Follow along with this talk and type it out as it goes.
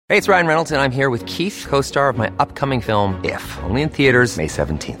Hey, it's Ryan Reynolds, and I'm here with Keith, co-star of my upcoming film, If, only in theaters May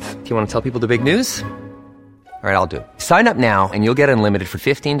 17th. Do you want to tell people the big news? All right, I'll do it. Sign up now and you'll get unlimited for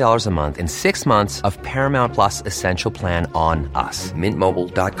 $15 a month and 6 months of Paramount Plus Essential Plan on us.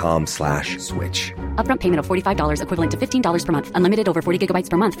 MintMobile.com/switch. Upfront payment of $45 equivalent to $15 per month. Unlimited over 40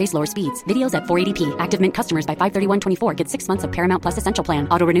 gigabytes per month. Face lower speeds. Videos at 480p. Active Mint customers by 531.24 get 6 months of Paramount Plus Essential Plan.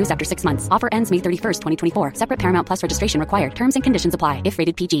 Auto renews after 6 months. Offer ends May 31st, 2024. Separate Paramount Plus registration required. Terms and conditions apply if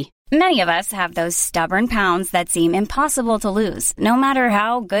rated PG. Many of us have those stubborn pounds that seem impossible to lose, no matter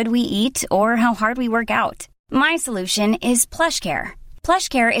how good we eat or how hard we work out. My solution is PlushCare.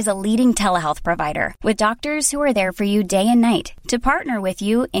 PlushCare is a leading telehealth provider with doctors who are there for you day and night to partner with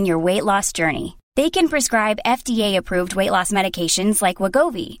you in your weight loss journey. They can prescribe FDA-approved weight loss medications like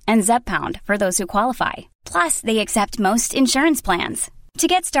Wegovy and Zepbound for those who qualify. Plus, they accept most insurance plans. To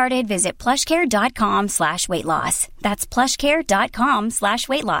get started, visit plushcare.com/weightloss. That's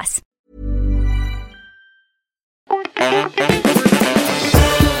plushcare.com/weightloss.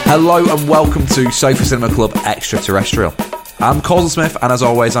 Hello and welcome to Sofa Cinema Club Extraterrestrial. I'm Colin Smith, and as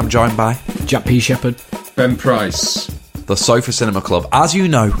always, I'm joined by Jack P. Shepherd, Ben Price. The Sofa Cinema Club, as you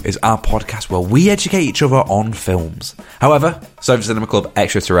know, is our podcast where we educate each other on films. However, Sofa Cinema Club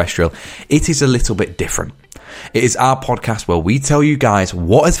Extraterrestrial, it is a little bit different. It is our podcast where we tell you guys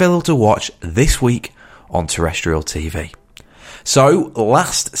what is available to watch this week on terrestrial TV. So,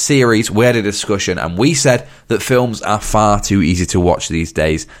 last series we had a discussion and we said that films are far too easy to watch these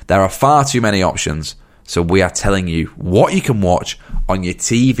days. There are far too many options. So we are telling you what you can watch on your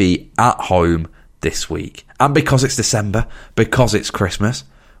TV at home this week. And because it's December, because it's Christmas,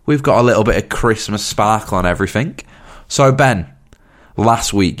 we've got a little bit of Christmas sparkle on everything. So Ben,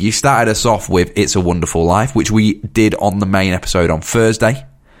 last week you started us off with It's a Wonderful Life, which we did on the main episode on Thursday.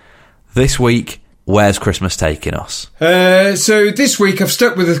 This week, where's Christmas taking us? So this week I've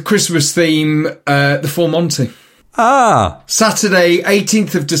stuck with the Christmas theme, The Full Monty. Ah! Saturday,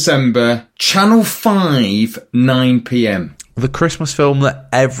 18th of December, Channel 5, 9 p.m. The Christmas film that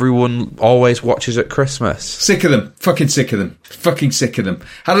everyone always watches at Christmas. Sick of them. Fucking sick of them. Fucking sick of them.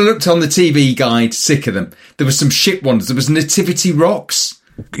 Had a looked on the TV guide, sick of them. There were some shit ones. There was Nativity Rocks.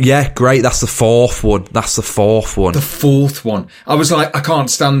 Yeah, great. That's the fourth one. The fourth one. I was like, I can't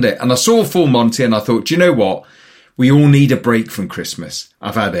stand it. And I saw Full Monty and I thought, do you know what? We all need a break from Christmas.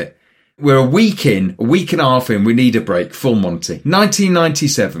 I've had it. We're a week and a half in. We need a break. Full Monty.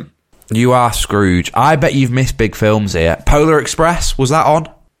 1997. You are Scrooge. I bet you've missed big films here. Polar Express, was that on?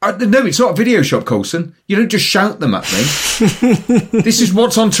 No, it's not a video shop, Coulson. You don't just shout them at me. This is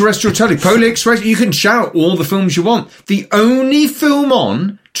what's on terrestrial telly. Polar Express, you can shout all the films you want. The only film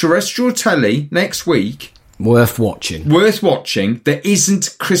on terrestrial telly next week... Worth watching that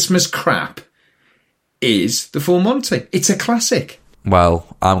isn't Christmas crap is The Full Monty. It's a classic. Well,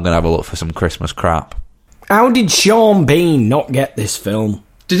 I'm going to have a look for some Christmas crap. How did Sean Bean not get this film?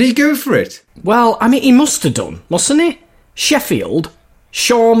 Did he go for it? Well, I mean, he must have done, mustn't he? Sheffield,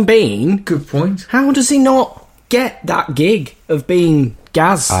 Sean Bean. Good point. How does he not get that gig of being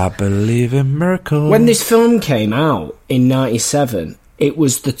Gaz? I believe in miracles. When this film came out in 97, it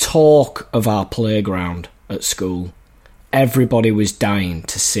was the talk of our playground at school. Everybody was dying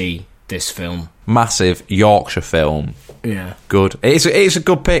to see this film. Massive Yorkshire film. Yeah. Good. It's a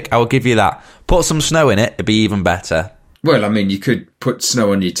good pick, I will give you that. Put some snow in it, it'd be even better. Well, I mean, you could put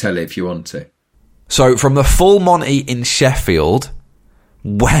snow on your telly if you want to. So, from the Full Monty in Sheffield,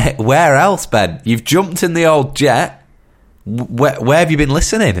 where else, Ben? You've jumped in the old jet. Where have you been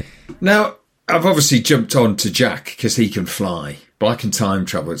listening? Now, I've obviously jumped on to Jack because he can fly, but I can time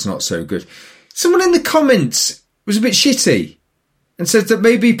travel. It's not so good. Someone in the comments was a bit shitty and said that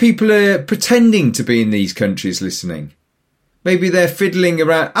maybe people are pretending to be in these countries listening. Maybe they're fiddling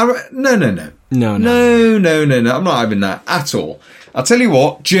around. No. I'm not having that at all. I'll tell you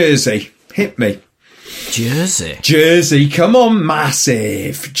what, Jersey, hit me. Jersey, come on,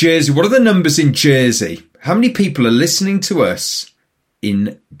 massive. Jersey, what are the numbers in Jersey? How many people are listening to us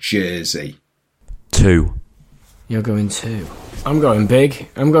in Jersey? 2. You're going 2. I'm going big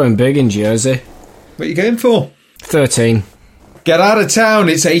in Jersey. What are you going for? 13. Get out of town,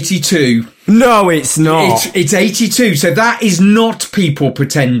 it's 82. No, it's not. It's 82, so that is not people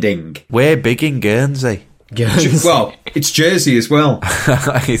pretending. We're big in Guernsey. Well, it's Jersey as well.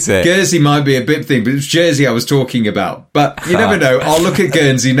 Is it? Guernsey might be a bit thing, but it's Jersey I was talking about. But you never know. I'll look at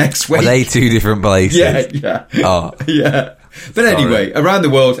Guernsey next week. Are they 2 different places? Yeah. Oh. Yeah. But anyway, around the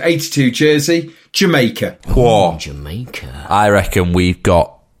world, 82 Jersey, Jamaica. Whoa. Jamaica. I reckon we've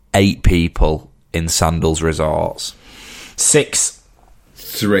got 8 people in Sandals Resorts. 6.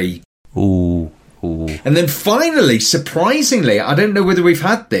 3. Ooh. Ooh. And then finally, surprisingly, I don't know whether we've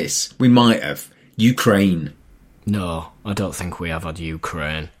had this. We might have. Ukraine. No, I don't think we have had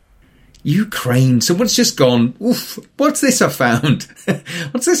Ukraine. Ukraine. Someone's just gone, oof, what's this I found?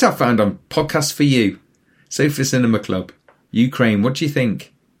 What's this I found on Podcast for You? Sofa Cinema Club. Ukraine, what do you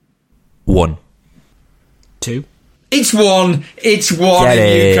think? 1. 2. It's 1. It's 1 Get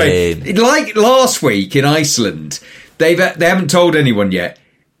in Ukraine. Like last week in Iceland, they haven't told anyone yet.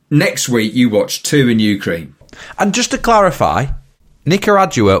 Next week, you watch 2 in Ukraine. And just to clarify,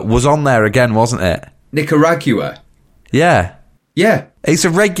 Nicaragua was on there again, wasn't it? Nicaragua. Yeah. Yeah. It's a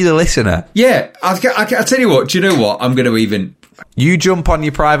regular listener. Yeah. I'll tell you what. Do you know what? I'm going to even... You jump on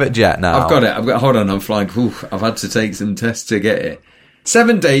your private jet now. I've got it. Hold on. I'm flying. Oof, I've had to take some tests to get it.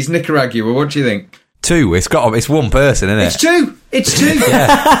 7 days, Nicaragua. What do you think? 2. It's one person, isn't it? It's 2. It's 2.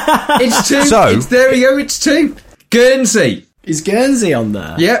 Yeah. It's 2. So, there we go. It's 2. Guernsey. Is Guernsey on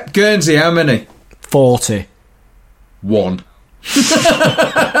there? Yep. Guernsey. How many? 40. 1.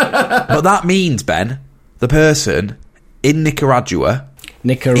 But that means, Ben, the person in Nicaragua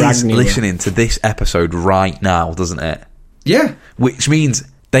is listening to this episode right now, doesn't it? Yeah. Which means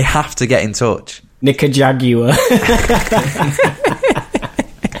they have to get in touch. Nicaragua.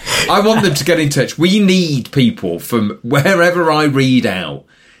 I want them to get in touch. We need people from wherever I read out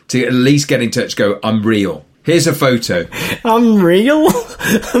to at least get in touch, go, I'm real. Here's a photo. I'm real?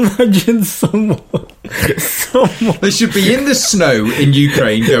 Imagine someone. They should be in the snow in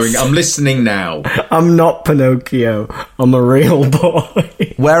Ukraine going, I'm listening now. I'm not Pinocchio. I'm a real boy.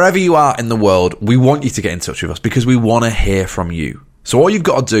 Wherever you are in the world, we want you to get in touch with us because we want to hear from you. So all you've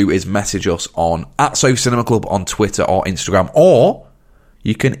got to do is message us on @Sofa Club on Twitter or Instagram, or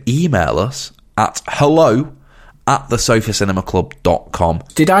you can email us at hello@thesofacinemaclub.com.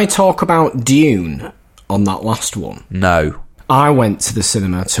 Did I talk about Dune on that last one? No. I went to the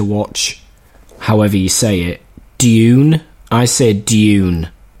cinema to watch, however you say it, Dune. I say Dune.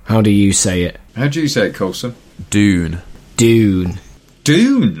 How do you say it? How do you say it, Coulson? Dune. Dune.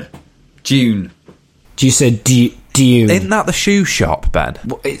 Dune. Dune. Do you say Dune? Isn't that the shoe shop, Ben?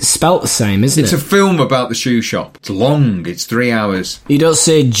 Well, it's spelt the same, isn't It's it? a film about the shoe shop. It's long. It's 3 hours. You don't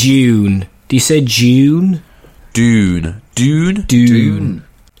say June. Do you say June? Dune. Dune? Dune.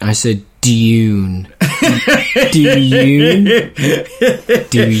 I said Dune. Dune?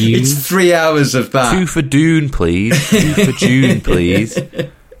 Dune? It's 3 hours of that. 2 for Dune, please. 2 for June, please.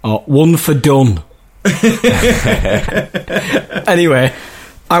 Oh, 1 for done. Anyway,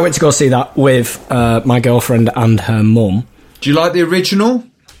 I went to go see that with my girlfriend and her mum. Do you like the original?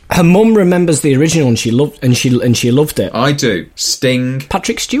 Her mum remembers the original and she loved it. I do. Sting,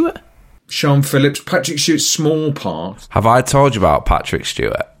 Patrick Stewart. Sean Phillips, Patrick Stewart's small part. Have I told you about Patrick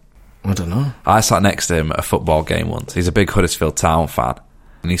Stewart? I don't know. I sat next to him at a football game once. He's a big Huddersfield Town fan.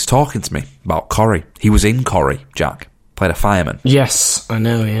 And he's talking to me about Corrie. He was in Corrie, Jack. Played a fireman. Yes, I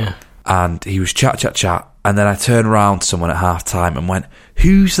know, yeah. And he was chat. And then I turned around to someone at half-time and went,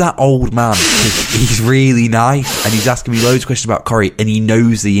 who's that old man? 'Cause he's really nice. And he's asking me loads of questions about Corrie. And he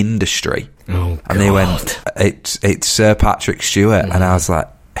knows the industry. Oh, and they went, it's Sir Patrick Stewart. And I was like,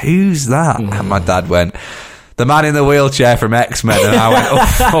 who's that? And my dad went, the man in the wheelchair from X-Men. And I went, oh,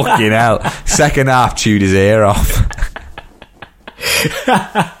 fucking hell. Second half chewed his ear off.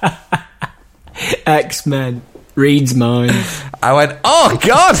 X-Men. Reads mine. I went, oh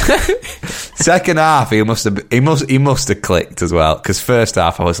God! Second half, he must have clicked as well. Because first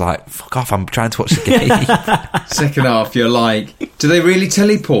half, I was like, fuck off! I'm trying to watch the game. Second half, you're like, do they really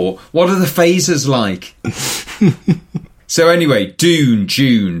teleport? What are the phasers like? So anyway,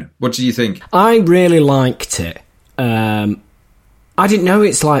 June. What do you think? I really liked it. I didn't know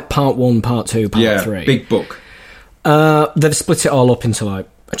it's like part 1, part 2, part 3. Yeah, big book. They've split it all up into like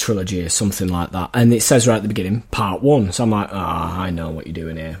a trilogy or something like that, and it says right at the beginning, part 1. So I'm like, I know what you're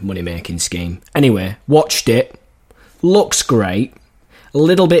doing here, money making scheme. Anyway, watched it. Looks great. A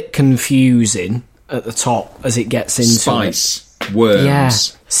little bit confusing at the top as it gets into Spice, worms. Yeah,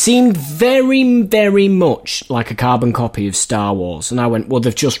 seemed very, very much like a carbon copy of Star Wars. And I went, well,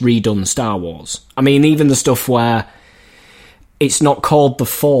 they've just redone Star Wars. I mean, even the stuff where it's not called the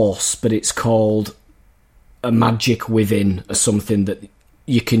Force, but it's called a magic within or something that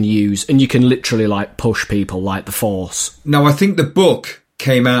you can use, and you can literally like push people like the Force. Now, I think the book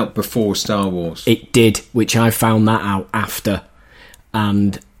came out before Star Wars. It did, which I found that out after,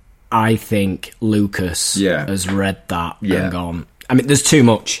 and I think Lucas has read that and gone, I mean, there's too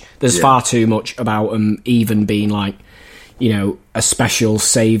much. There's far too much about them even being like, you know, a special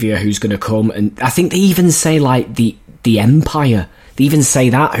saviour who's going to come, and I think they even say like the Empire. They even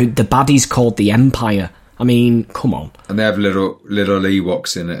say that the baddie's called the Empire. I mean, come on. And they have little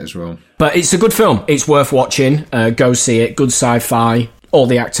Ewoks in it as well. But it's a good film. It's worth watching. Go see it. Good sci-fi. All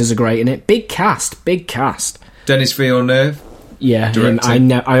the actors are great in it. Big cast. Denis Villeneuve. Yeah,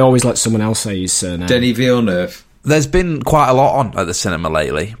 I always let someone else say his surname. Denis Villeneuve. There's been quite a lot on at the cinema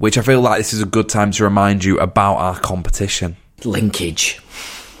lately, which I feel like this is a good time to remind you about our competition. Linkage.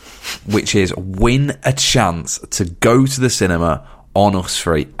 Which is win a chance to go to the cinema on us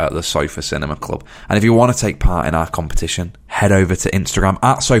three at the Sofa Cinema Club. And if you want to take part in our competition, head over to Instagram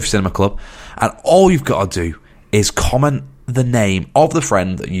at Sofa Cinema Club, and all you've got to do is comment the name of the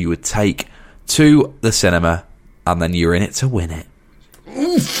friend that you would take to the cinema, and then you're in it to win it.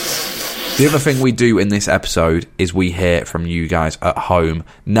 The other thing we do in this episode is we hear from you guys at home.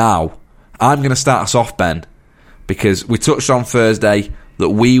 Now, I'm going to start us off, Ben, because we touched on Thursday that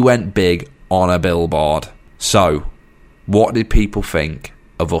we went big on a billboard. So, what did people think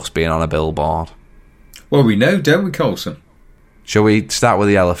of us being on a billboard? Well, we know, don't we, Coulson? Shall we start with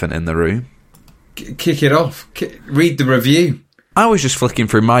the elephant in the room? Kick it off. Read the review. I was just flicking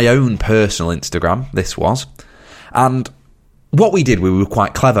through my own personal Instagram, this was, and what we did, we were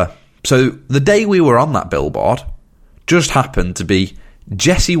quite clever. So the day we were on that billboard just happened to be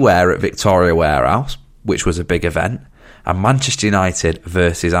Jessie Ware at Victoria Warehouse, which was a big event, and Manchester United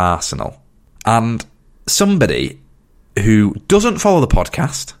versus Arsenal. And somebody who doesn't follow the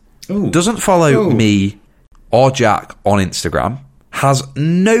podcast, doesn't follow me or Jack on Instagram, has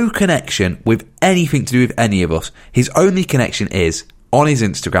no connection with anything to do with any of us. His only connection is, on his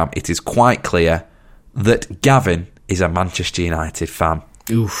Instagram, it is quite clear that Gavin is a Manchester United fan.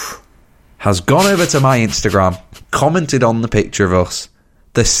 Oof. Has gone over to my Instagram, commented on the picture of us,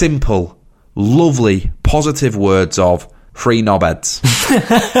 the simple, lovely, positive words of free knobheads.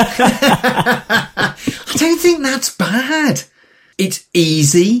 I don't think that's bad. It's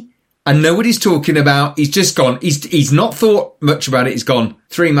easy. I know what he's talking about. He's just gone. He's not thought much about it. He's gone,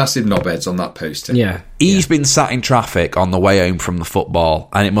 3 massive knobheads on that poster. Yeah. He's been sat in traffic on the way home from the football,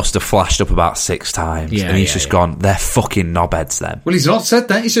 and it must have flashed up about 6 times. Yeah, and he's just gone, they're fucking knobheads then. Well, he's not said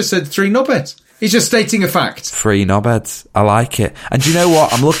that. He's just said 3 knobheads. He's just stating a fact. 3 knobheads. I like it. And do you know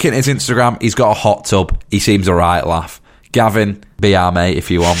what? I'm looking at his Instagram. He's got a hot tub. He seems a right laugh. Gavin, be our mate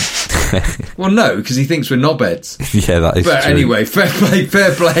if you want. Well, no, because he thinks we're knobheads. Yeah, that is but true. Anyway, fair play.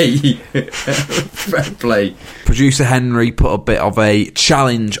 Fair play. Producer Henry put a bit of a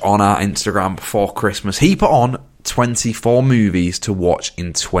challenge on our Instagram before Christmas. He put on 24 movies to watch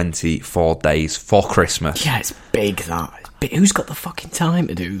in 24 days for Christmas. Yeah, it's big, that. But who's got the fucking time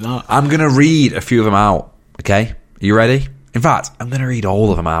to do that? I'm going to read a few of them out, okay? Are you ready? In fact, I'm going to read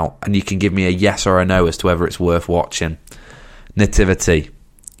all of them out, and you can give me a yes or a no as to whether it's worth watching. Nativity,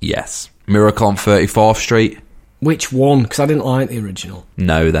 yes. Miracle on 34th Street, Which one? Because I didn't like the original.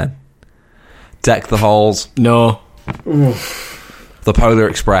 no then. Deck the Halls, No. The Polar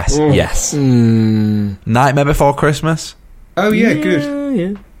Express, yes. Nightmare Before Christmas, Oh, yeah, good.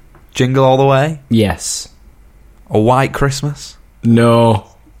 Yeah. Jingle All the Way, Yes. A White Christmas, No.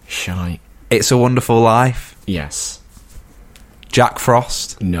 Shite. It's a Wonderful Life, Yes. Jack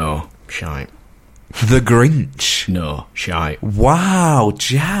Frost, No. Shite. The Grinch. No. Shite. Wow,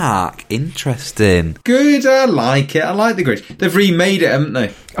 Jack, interesting. Good, I like it. I like the Grinch. They've remade it, haven't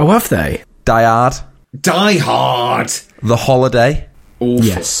they? Oh, have they? Die Hard, Die Hard. The Holiday, Awful.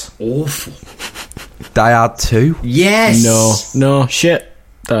 Yes. Awful. Die Hard 2, Yes. No. Shit.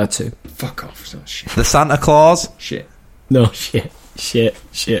 There too. Fuck off. It's not shit. The Santa Claus. Shit. No. Shit.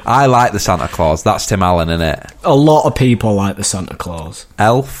 I like the Santa Claus. That's Tim Allen, innit? A lot of people like the Santa Claus.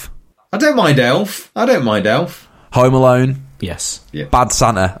 Elf, I don't mind Elf. Home Alone, Yes. Yeah. Bad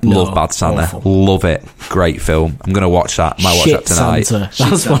Santa. No, Love Bad Santa. awful. Love it. Great film. I'm going to watch that. Might watch Shit that tonight. Santa.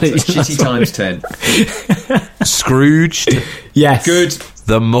 That's what it is. Shitty times 10. Scrooged, Yes. Good.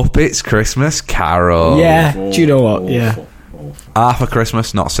 The Muppets Christmas Carol. Yeah. Do you know what? Yeah. Arthur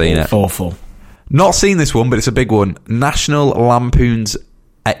Christmas, not seen it. Awful. Not seen this one, but it's a big one. National Lampoon's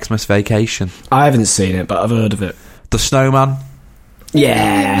Xmas Vacation. I haven't seen it, but I've heard of it. The Snowman.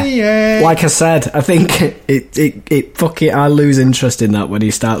 Yeah. Yeah. Like I said, I think I lose interest in that when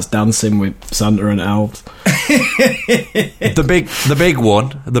he starts dancing with Santa and elves. The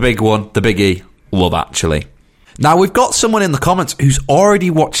biggie, Love Actually. Now, we've got someone in the comments who's already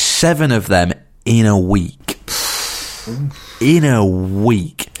watched 7 of them in a week. In a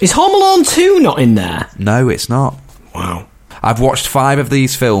week. Is Home Alone 2 not in there? No, it's not. Wow. I've watched 5 of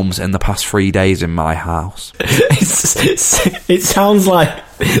these films in the past 3 days in my house. It sounds like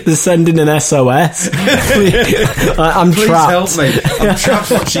they're sending an SOS. I'm Please trapped. help me. I'm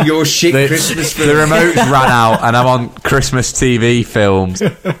trapped watching your shit Christmas The film. remote's ran out and I'm on Christmas TV films.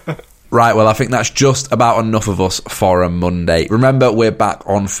 Right, well, I think that's just about enough of us for a Monday. Remember, we're back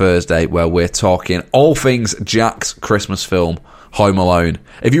on Thursday where we're talking all things Jack's Christmas film, Home Alone.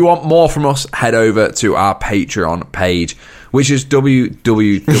 If you want more from us, head over to our Patreon page, which is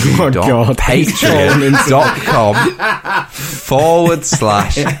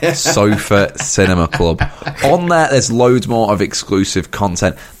www.patreon.com/Sofa Cinema Club. On there, there's loads more of exclusive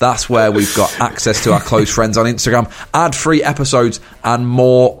content. That's where we've got access to our close friends on Instagram, ad-free episodes, and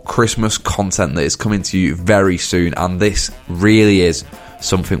more Christmas content that is coming to you very soon. And this really is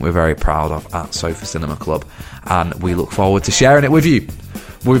something we're very proud of at Sofa Cinema Club, and we look forward to sharing it with you.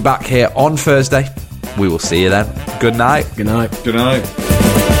 We'll be back here on Thursday. We will see you then. Good night. Good night. Good night.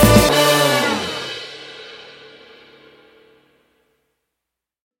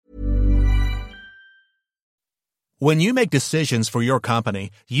 When you make decisions for your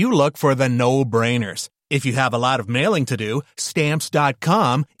company, you look for the no-brainers. If you have a lot of mailing to do,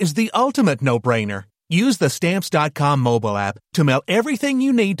 Stamps.com is the ultimate no-brainer. Use the Stamps.com mobile app to mail everything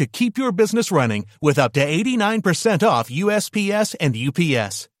you need to keep your business running with up to 89% off USPS and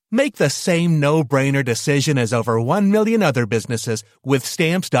UPS. Make the same no-brainer decision as over 1 million other businesses with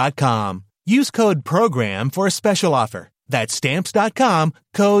Stamps.com. Use code PROGRAM for a special offer. That's Stamps.com,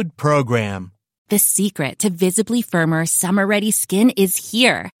 code PROGRAM. The secret to visibly firmer, summer-ready skin is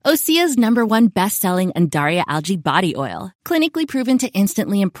here. Osea's #1 best-selling Undaria Algae Body Oil. Clinically proven to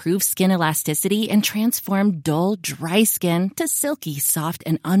instantly improve skin elasticity and transform dull, dry skin to silky, soft,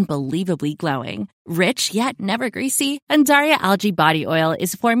 and unbelievably glowing. Rich yet never greasy, Undaria Algae Body Oil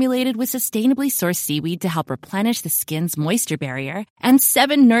is formulated with sustainably sourced seaweed to help replenish the skin's moisture barrier and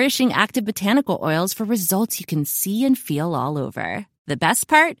 7 nourishing active botanical oils for results you can see and feel all over. The best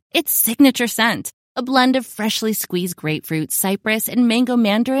part? Its signature scent. A blend of freshly squeezed grapefruit, cypress, and mango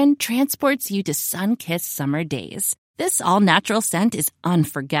mandarin transports you to sun-kissed summer days. This all-natural scent is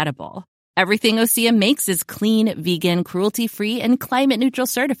unforgettable. Everything Osea makes is clean, vegan, cruelty-free, and climate-neutral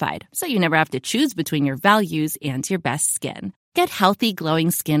certified, so you never have to choose between your values and your best skin. Get healthy, glowing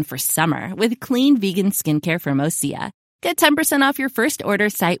skin for summer with clean, vegan skincare from Osea. Get 10% off your first order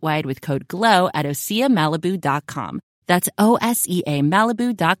site-wide with code GLOW at OseaMalibu.com. That's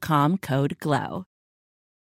OSEAMalibu.com, code GLOW.